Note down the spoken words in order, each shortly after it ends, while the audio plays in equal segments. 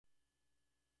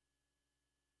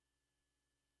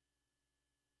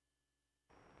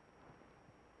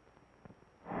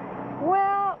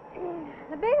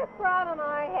biggest problem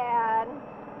I had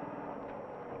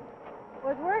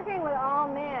was working with all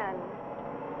men.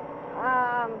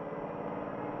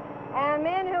 And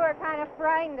men who are kind of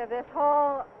frightened of this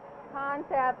whole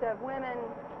concept of women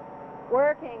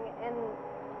working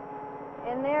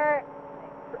in their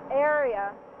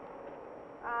area.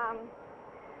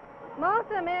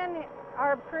 Most of the men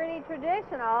are pretty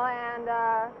traditional, and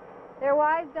their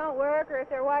wives don't work, or if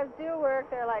their wives do work,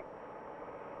 they're like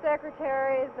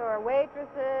secretaries or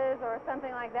waitresses or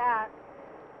something like that.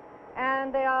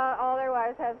 And all their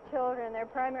wives have children. Their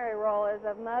primary role is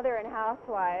of mother and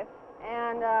housewife.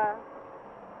 And I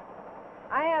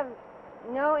have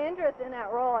no interest in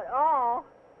that role at all,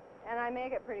 and I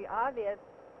make it pretty obvious.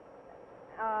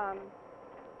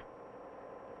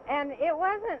 And it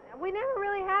wasn't, we never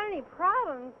really had any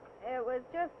problems. It was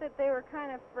just that they were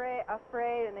kind of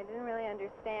afraid, and they didn't really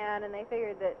understand, and they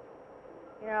figured that,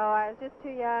 you know, I was just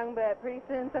too young, but pretty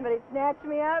soon somebody'd snatch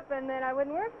me up, and then I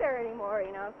wouldn't work there anymore,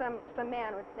 you know. Some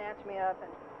man would snatch me up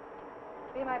and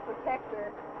be my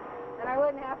protector, and I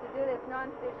wouldn't have to do this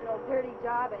non-traditional, dirty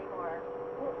job anymore.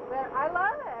 But I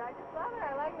love it. I just love it.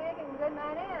 I like making good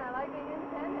money, and I like being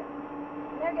independent.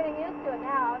 And they're getting used to it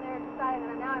now, and they're deciding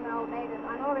that now I'm an old maid.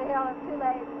 I'm over the hill. It's too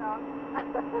late, so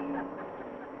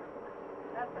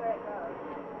that's the way it goes.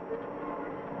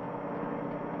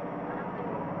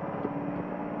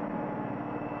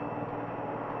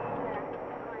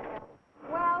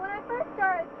 Well, when I first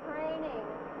started training,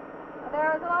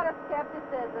 there was a lot of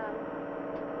skepticism,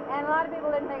 and a lot of people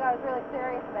didn't think I was really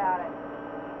serious about it.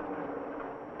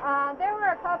 There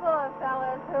were a couple of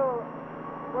fellas who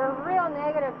were real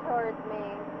negative towards me,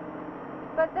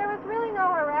 but there was really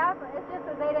no harassment. It's just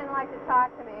that they didn't like to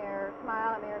talk to me or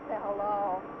smile at me or say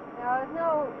hello. You know, there's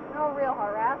no real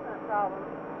harassment problem.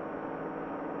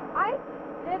 I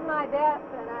did my best,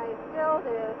 and I still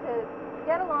do, to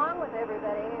get along with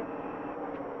everybody.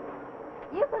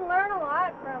 You can learn a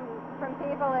lot from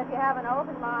people if you have an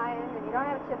open mind and you don't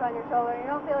have a chip on your shoulder and you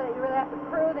don't feel that you really have to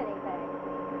prove anything.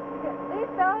 These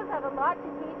fellows have a lot to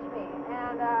teach me,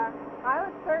 and I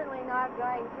was certainly not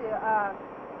going to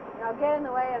you know, get in the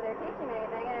way of their teaching me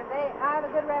anything. And if I have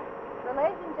a good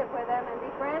relationship with them and be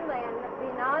friendly and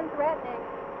be non-threatening,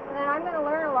 then I'm going to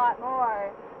learn a lot more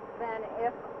than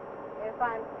if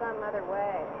I'm some other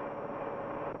way.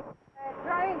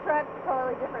 Driving trucks is a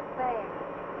totally different thing.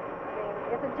 I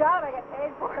mean, it's a job, I get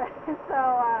paid for it, so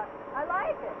I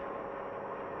like it.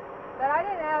 But I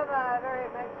didn't have very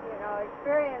much, you know,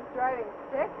 experience driving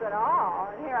sticks at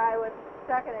all. And here I was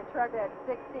stuck in a truck at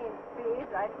 16 speeds.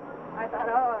 I thought,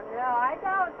 oh no, I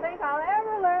don't think I'll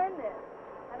ever learn this.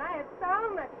 And I had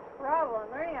so much trouble in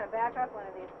learning how to back up one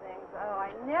of these things. Oh,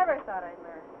 I never thought I'd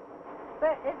learn.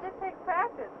 But it just takes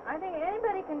practice. I think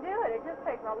anybody can do it. It just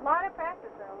takes a lot of practice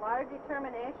and a lot of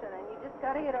determination, and you just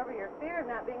got to get over your fear of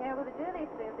not being able to do these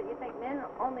things that you think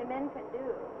only men can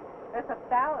do. That's a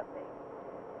fallacy.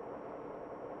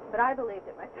 But I believed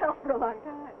it myself for a long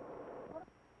time.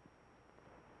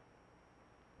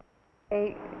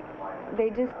 They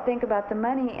just think about the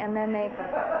money, and then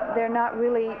they're not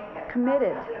really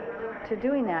committed to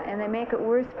doing that, and they make it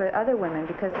worse for other women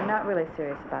because they're not really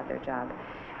serious about their job,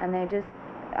 and they just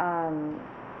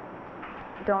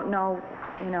don't know,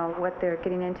 you know, what they're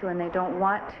getting into, and they don't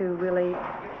want to really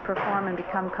perform and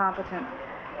become competent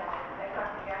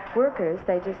workers.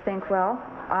 They just think, well,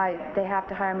 they have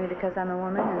to hire me because I'm a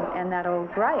woman, and that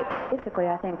old gripe. Basically,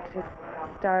 I think to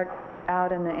start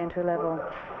out in the entry-level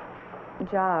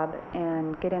job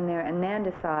and get in there and then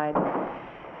decide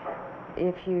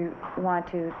if you want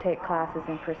to take classes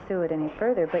and pursue it any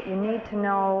further. But you need to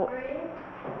know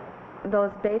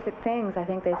those basic things. I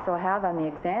think they still have on the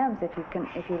exams.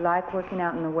 If you like working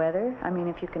out in the weather, I mean,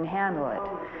 if you can handle it.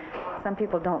 Some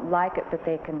people don't like it, but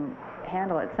they can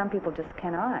handle it. Some people just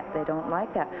cannot. They don't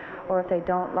like that. Or if they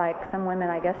don't like, some women,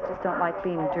 I guess, just don't like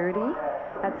being dirty.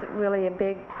 That's really a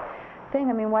big thing.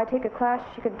 I mean, why take a class?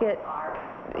 She could get,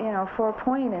 you know,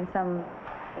 4-point in some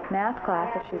math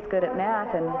class if she's good at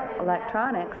math and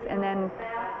electronics, and then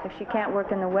if she can't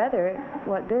work in the weather,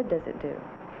 what good does it do?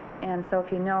 And so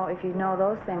if you know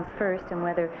those things first, and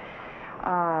whether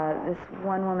this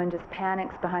one woman just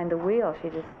panics behind the wheel, she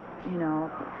just, you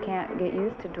know, can't get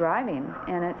used to driving,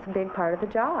 and it's a big part of the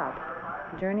job.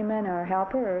 Journeyman or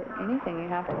helper or anything, you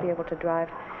have to be able to drive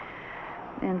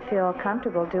and feel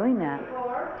comfortable doing that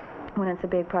when it's a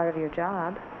big part of your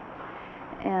job.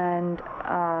 And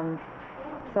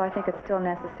so I think it's still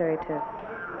necessary to,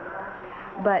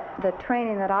 but the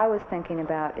training that I was thinking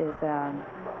about is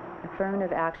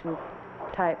affirmative action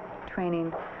type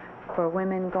training for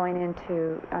women going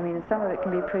into, I mean, some of it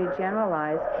can be pretty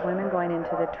generalized, women going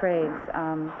into the trades.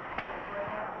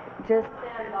 just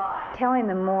telling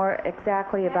them more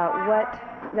exactly about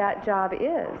what that job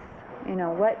is. You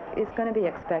know, what is going to be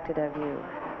expected of you,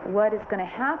 what is going to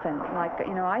happen. Like,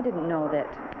 you know, I didn't know that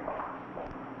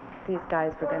these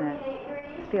guys were going to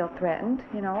feel threatened,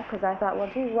 you know, because I thought, well,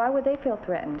 gee, why would they feel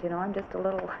threatened? You know, I'm just a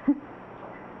little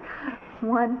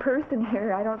one person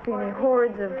here. I don't see any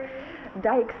hordes of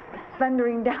dykes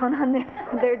thundering down on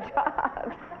their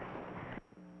jobs.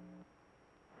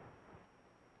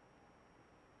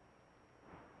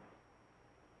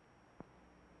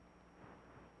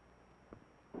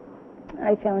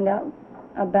 I found out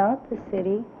about the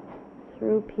city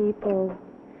through people,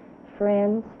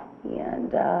 friends,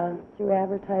 and through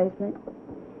advertisement.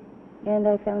 And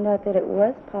I found out that it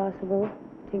was possible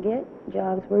to get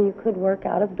jobs where you could work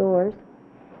out of doors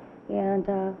and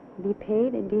be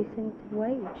paid a decent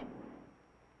wage.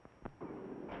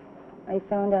 I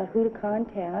found out who to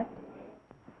contact,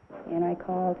 and I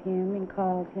called him and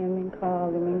called him and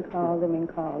called him and called him and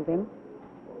called him.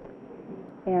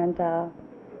 And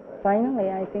finally,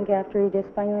 I think after he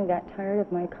just finally got tired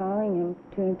of my calling him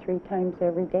 2 and 3 times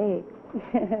every day,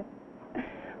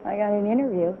 I got an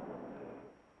interview.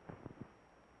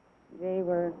 They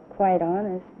were quite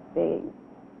honest. They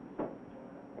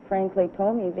frankly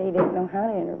told me they didn't know how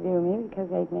to interview me because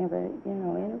they'd never, you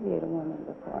know, interviewed a woman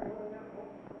before.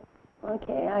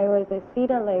 Okay, I was a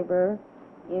CETA laborer,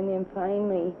 and then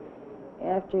finally,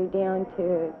 after down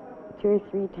to 2 or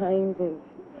 3 times of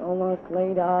almost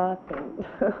laid off and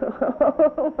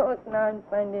almost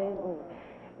non-funded and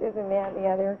this and that and the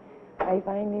other, I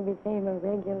finally became a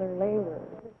regular laborer.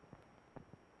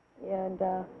 And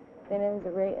then I was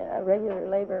a regular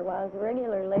laborer. While I was a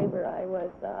regular laborer, I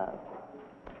was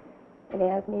an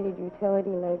as-needed utility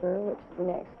laborer, which is the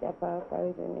next step up. I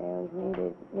was an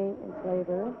as-needed maintenance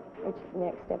laborer, which is the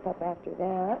next step up after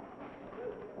that.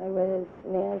 I was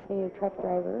an as-needed truck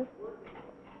driver,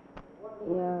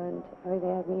 and I was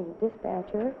an as-needed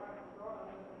dispatcher.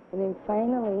 And then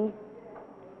finally,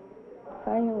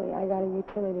 I got a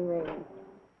utility rating.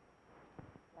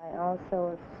 I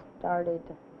also started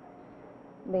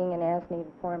being an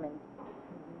as-needed foreman,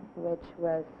 which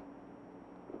was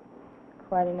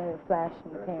quite another flash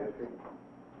in the pants.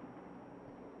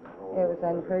 It was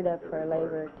unheard of for a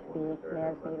laborer to be an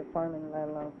as-needed foreman, let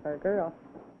alone for a girl.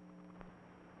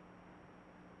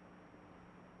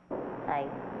 I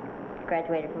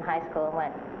graduated from high school and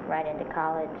went right into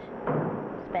college.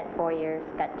 Spent 4 years,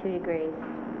 got 2 degrees,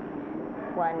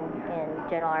 one in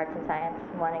general arts and science,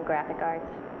 one in graphic arts.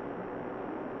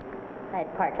 I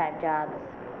had part-time jobs,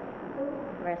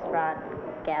 restaurant,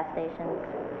 gas stations,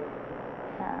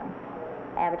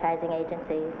 advertising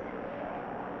agencies.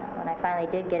 When I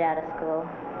finally did get out of school,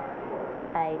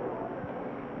 I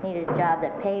needed a job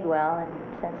that paid well, and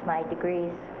since my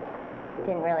degrees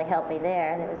didn't really help me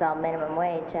there, and it was all minimum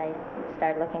wage, I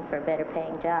started looking for better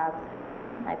paying jobs.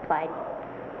 I applied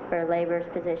for a laborer's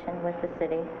position with the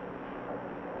city,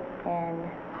 and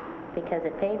because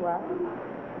it paid well,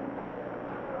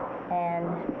 and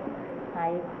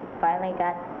I finally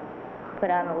got put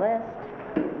on the list,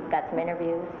 got some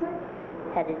interviews,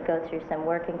 had to go through some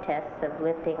working tests of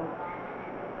lifting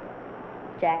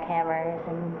jackhammers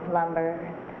and lumber,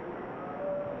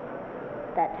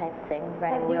 that type of thing,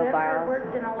 running wheelbarrows. Have you ever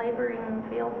worked in a laboring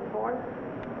field before?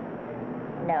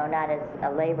 No, not as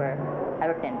a laborer. I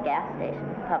worked in a gas station,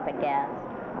 pumping gas,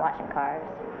 washing cars,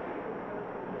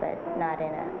 but not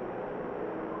in a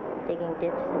digging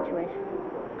ditch situation.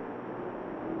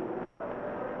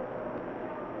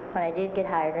 When I did get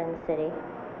hired in the city,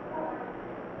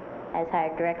 I was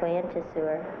hired directly into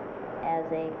sewer as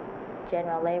a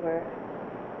general laborer,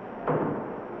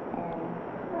 and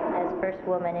I was the first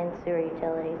woman in sewer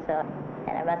utility,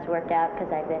 and I must have worked out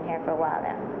because I've been here for a while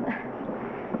now.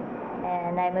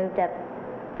 And I moved up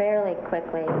fairly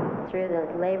quickly through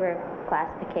the labor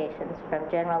classifications from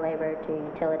general labor to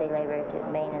utility labor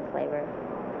to maintenance labor,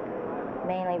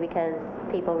 mainly because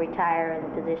people retire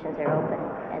and positions are open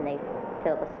and they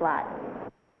fill the slot.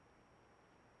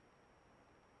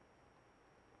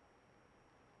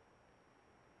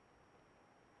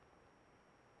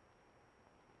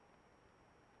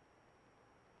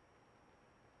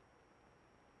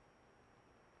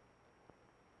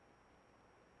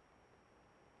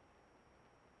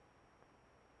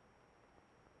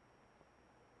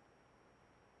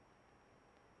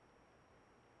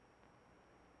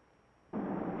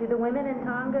 Do the women in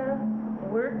Tonga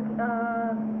work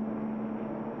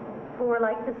for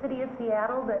like the city of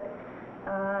Seattle that,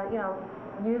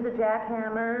 use a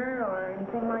jackhammer or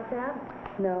anything like that?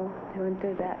 No, I wouldn't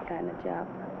do that kind of job.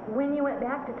 When you went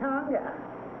back to Tonga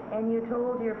and you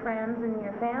told your friends and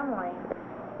your family,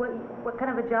 what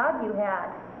kind of a job you had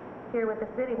here with the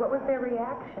city. What was their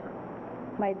reaction?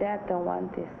 My dad don't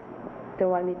want this.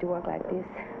 Don't want me to work like this.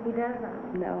 He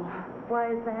doesn't. No.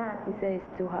 Why is that? He says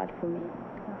it's too hard for me.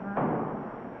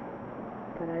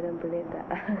 But I don't believe that.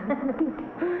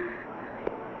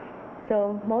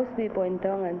 So most people in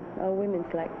Tongan are women,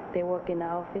 like they work in the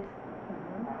office,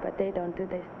 but they don't do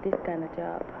this kind of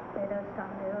job. They just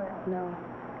don't do it. No.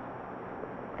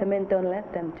 The men don't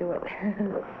let them do it.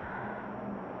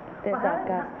 They're Well, how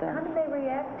sarcastic. did they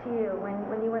react to you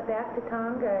when you went back to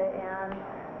Tonga and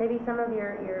maybe some of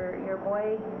your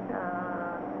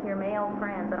male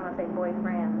friends, I don't want to say boy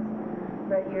friends,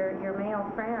 but your male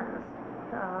friends,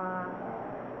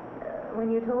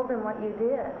 when you told them what you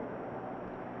did?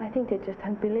 I think they just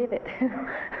don't believe it.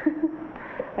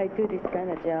 I do this kind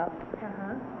of job.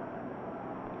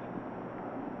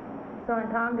 So in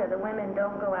Tonga, the women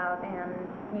don't go out and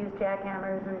use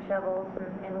jackhammers and shovels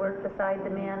and work beside the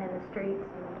men in the streets?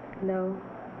 No,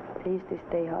 they used to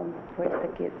stay home, raise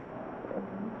the kids.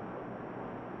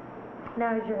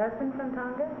 Now, is your husband from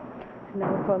Tonga? No,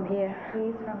 from here.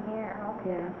 He's from here,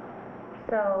 okay. Yeah.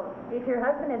 So, if your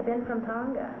husband had been from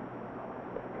Tonga,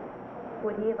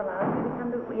 would he have allowed you to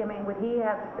come to, I mean, would he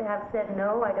have said,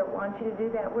 no, I don't want you to do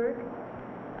that work?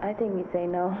 I think he'd say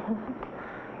no.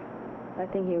 I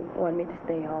think he want me to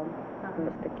stay home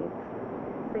with the kids.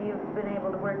 So you've been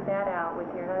able to work that out with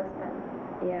your husband?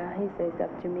 Yeah, he says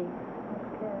up to me.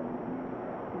 That's good.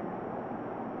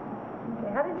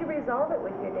 Okay, how did you resolve it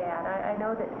with your dad? I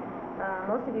know that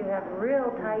most of you have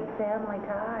real tight family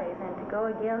ties, and to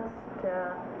go against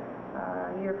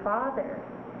your father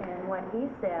and what he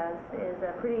says is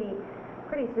a pretty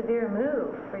severe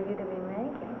move for you to be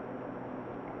making.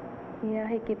 Yeah,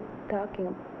 he keep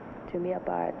talking to me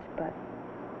about it, but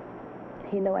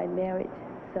he know I'm married,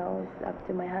 so it's up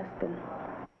to my husband.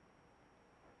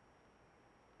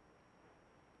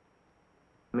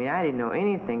 I mean, I didn't know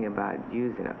anything about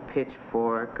using a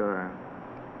pitchfork or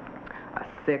a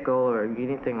sickle or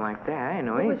anything like that. I didn't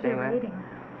know anything. What was your rating?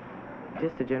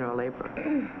 Just a general laborer.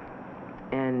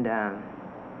 And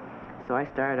so I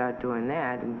started out doing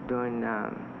that and doing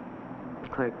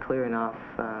clearing off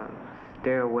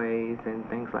stairways and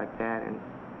things like that. And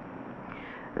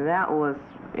that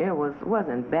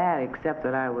wasn't bad, except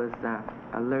that I was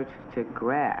allergic to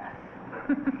grass.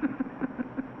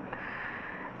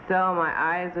 So my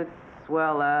eyes would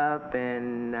swell up,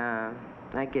 and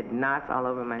I'd get knots all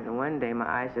over my. One day, my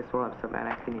eyes just swelled up so bad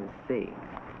I couldn't even see.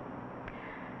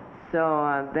 So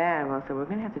well, so we're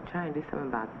gonna have to try and do something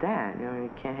about that. You know, you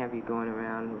can't have you going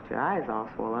around with your eyes all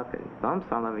swelled up and bumps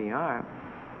all over your arm.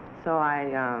 So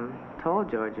I told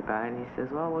George about it, and he says,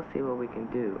 "Well, we'll see what we can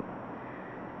do."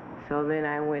 So then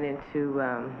I went into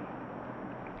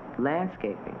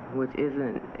landscaping, which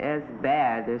isn't as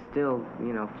bad. There's still,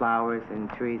 you know, flowers and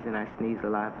trees, and I sneeze a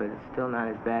lot, but it's still not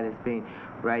as bad as being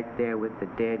right there with the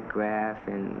dead grass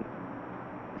and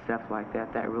stuff like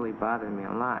that. That really bothered me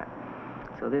a lot.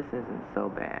 So this isn't so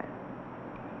bad.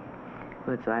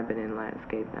 But so I've been in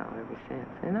landscape now ever since,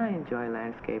 and I enjoy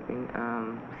landscaping.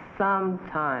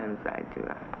 Sometimes I do.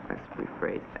 Let's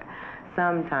rephrase that.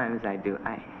 Sometimes I do.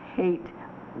 I hate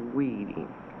weeding.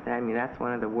 I mean, that's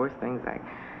one of the worst things. It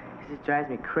just drives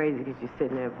me crazy because you're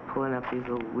sitting there pulling up these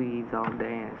little weeds all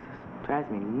day, and it just drives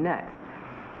me nuts.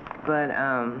 But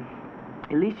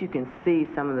at least you can see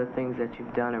some of the things that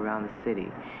you've done around the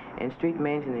city. And street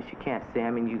maintenance, you can't see. I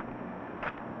mean, you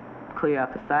clear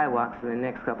out the sidewalks in the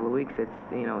next couple of weeks. It's,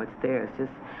 you know, it's there.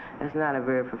 It's not a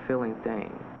very fulfilling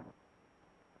thing.